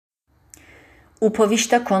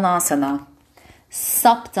Upavistha Konasana.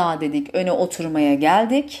 Supta dedik, öne oturmaya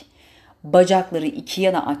geldik. Bacakları iki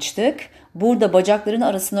yana açtık. Burada bacakların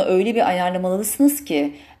arasına öyle bir ayarlamalısınız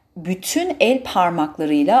ki bütün el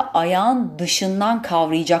parmaklarıyla ayağın dışından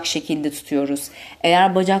kavrayacak şekilde tutuyoruz.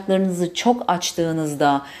 Eğer bacaklarınızı çok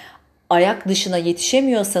açtığınızda ayak dışına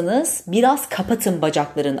yetişemiyorsanız biraz kapatın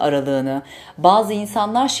bacakların aralığını. Bazı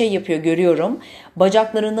insanlar şey yapıyor, görüyorum.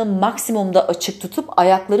 Bacaklarını maksimumda açık tutup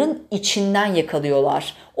ayakların içinden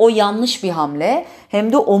yakalıyorlar. O yanlış bir hamle.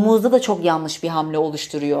 Hem de omuzda da çok yanlış bir hamle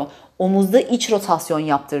oluşturuyor. Omuzda iç rotasyon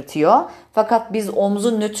yaptırtıyor. Fakat biz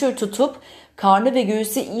omuzu nötr tutup karnı ve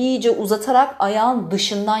göğüsü iyice uzatarak ayağın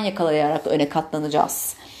dışından yakalayarak öne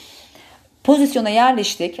katlanacağız. Pozisyona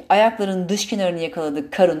yerleştik. Ayakların dış kenarını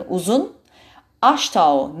yakaladık. Karın uzun.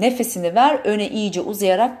 Ashtao, nefesini ver. Öne iyice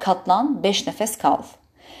uzayarak katlan. 5 nefes kal.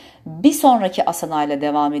 Bir sonraki asana ile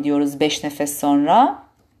devam ediyoruz 5 nefes sonra.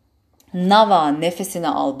 Nava, nefesini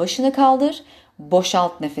al. Başını kaldır.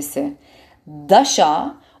 Boşalt nefesi.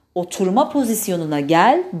 Dasha, oturma pozisyonuna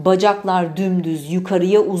gel. Bacaklar dümdüz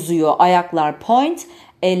yukarıya uzuyor. Ayaklar point.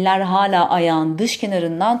 Eller hala ayağın dış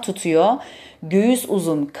kenarından tutuyor. Göğüs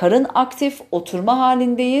uzun, karın aktif, oturma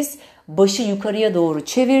halindeyiz. Başı yukarıya doğru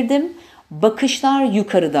çevirdim. Bakışlar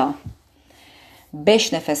yukarıda.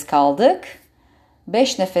 5 nefes kaldık.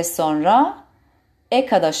 5 nefes sonra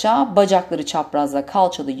Ekadaşa, bacakları çaprazla,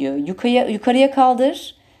 kalçalıyı yukarıya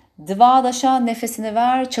kaldır. Dvadaşa, nefesini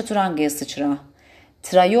ver, çaturangaya sıçra.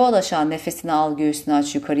 Trayodaşa, nefesini al, göğsünü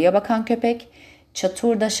aç, yukarıya bakan köpek.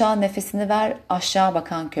 Çaturdaşa, nefesini ver, aşağı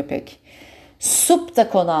bakan köpek. Supta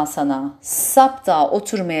Konasana, Supta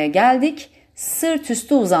oturmaya geldik. Sırt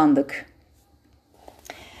üstü uzandık.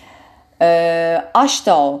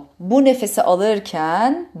 Ashtao, bu nefesi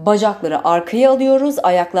alırken bacakları arkaya alıyoruz.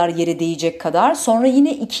 Ayaklar yere değecek kadar. Sonra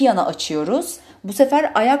yine iki yana açıyoruz. Bu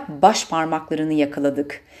sefer ayak baş parmaklarını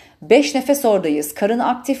yakaladık. 5 nefes oradayız. Karın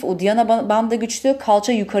aktif, Uddiyana bandı güçlü.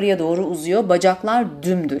 Kalça yukarıya doğru uzuyor. Bacaklar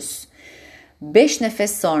dümdüz. 5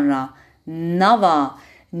 nefes sonra Nava,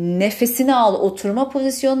 nefesini al, oturma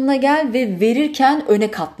pozisyonuna gel ve verirken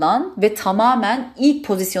öne katlan ve tamamen ilk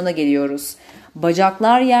pozisyona geliyoruz.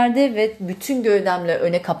 Bacaklar yerde ve bütün gövdemle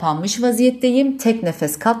öne kapanmış vaziyetteyim. Tek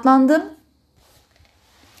nefes katlandım.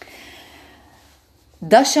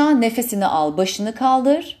 Dasha, nefesini al, başını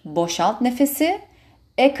kaldır, boşalt nefesi.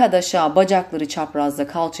 Ekadaşa, bacakları çaprazda,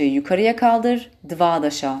 kalçayı yukarıya kaldır.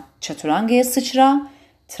 Dvadaşa, çaturangaya sıçra.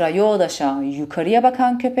 Trayodaşa, yukarıya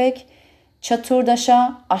bakan köpek.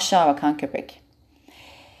 Çaturdaşa, aşağı bakan köpek.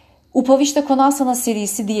 Upavistha Konasana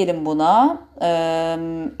serisi diyelim buna.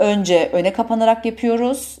 Önce öne kapanarak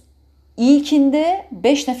yapıyoruz. İlkinde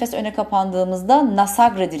 5 nefes öne kapandığımızda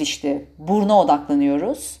Nasagre Dristi, buruna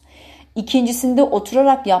odaklanıyoruz. İkincisinde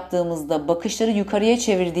oturarak yaptığımızda, bakışları yukarıya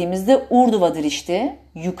çevirdiğimizde Urdhve Dristi,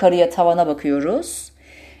 yukarıya, tavana bakıyoruz.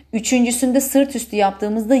 Üçüncüsünde sırt üstü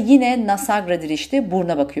yaptığımızda yine Nasagre Dristi,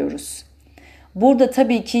 buruna bakıyoruz. Burada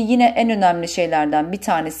tabii ki yine en önemli şeylerden bir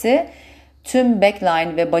tanesi tüm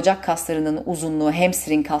backline ve bacak kaslarının uzunluğu,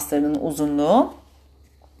 hamstring kaslarının uzunluğu.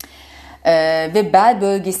 Ve bel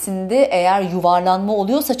bölgesinde eğer yuvarlanma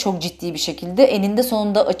oluyorsa çok ciddi bir şekilde eninde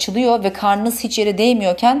sonunda açılıyor ve karnınız hiç yere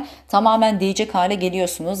değmiyorken tamamen değecek hale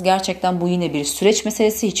geliyorsunuz. Gerçekten bu yine bir süreç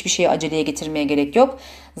meselesi. Hiçbir şeyi aceleye getirmeye gerek yok.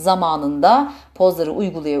 Zamanında pozları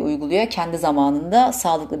uygulaya kendi zamanında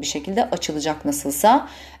sağlıklı bir şekilde açılacak nasılsa.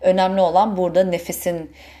 Önemli olan burada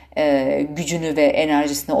nefesin gücünü ve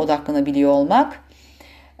enerjisine odaklanabiliyor olmak.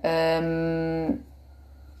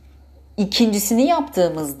 İkincisini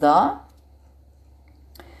yaptığımızda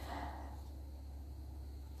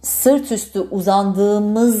sırt üstü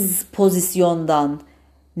uzandığımız pozisyondan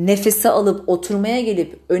nefesi alıp oturmaya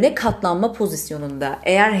gelip öne katlanma pozisyonunda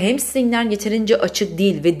eğer hamstringler yeterince açık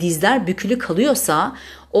değil ve dizler bükülü kalıyorsa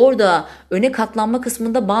orada öne katlanma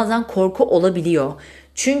kısmında bazen korku olabiliyor.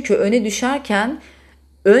 Çünkü öne düşerken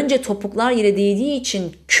önce topuklar yere değdiği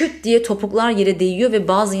için küt diye topuklar yere değiyor ve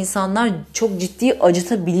bazı insanlar çok ciddi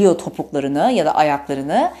acıtabiliyor topuklarını ya da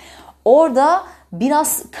ayaklarını. Orada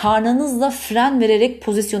biraz karnınızla fren vererek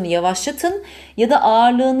pozisyonu yavaşlatın ya da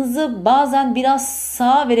ağırlığınızı bazen biraz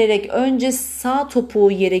sağa vererek önce sağ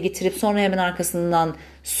topuğu yere getirip sonra hemen arkasından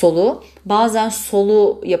solu. Bazen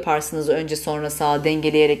solu yaparsınız önce sonra sağa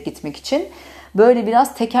dengeleyerek gitmek için. Böyle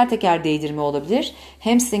biraz teker teker değdirme olabilir.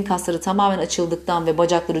 Hamstring kasları tamamen açıldıktan ve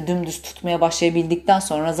bacakları dümdüz tutmaya başlayabildikten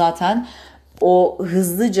sonra zaten o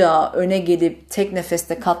hızlıca öne gelip tek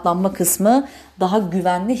nefeste katlanma kısmı daha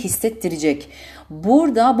güvenli hissettirecek.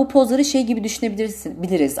 Burada bu pozları şey gibi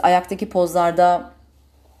düşünebiliriz. Ayaktaki pozlarda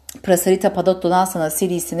Prasarita Padottanasana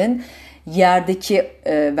serisinin yerdeki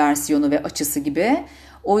versiyonu ve açısı gibi.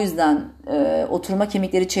 O yüzden oturma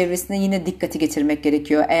kemikleri çevresine yine dikkati getirmek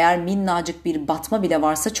gerekiyor. Eğer minnacık bir batma bile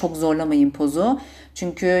varsa çok zorlamayın pozu.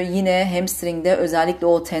 Çünkü yine hamstringde özellikle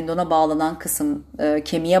o tendona bağlanan kısım,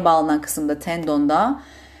 kemiğe bağlanan kısımda tendonda,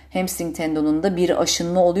 hamstring tendonunda bir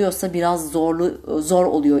aşınma oluyorsa biraz zor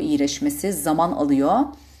oluyor iyileşmesi, zaman alıyor.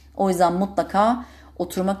 O yüzden mutlaka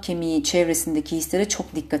oturma kemiği çevresindeki hislere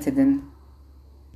çok dikkat edin.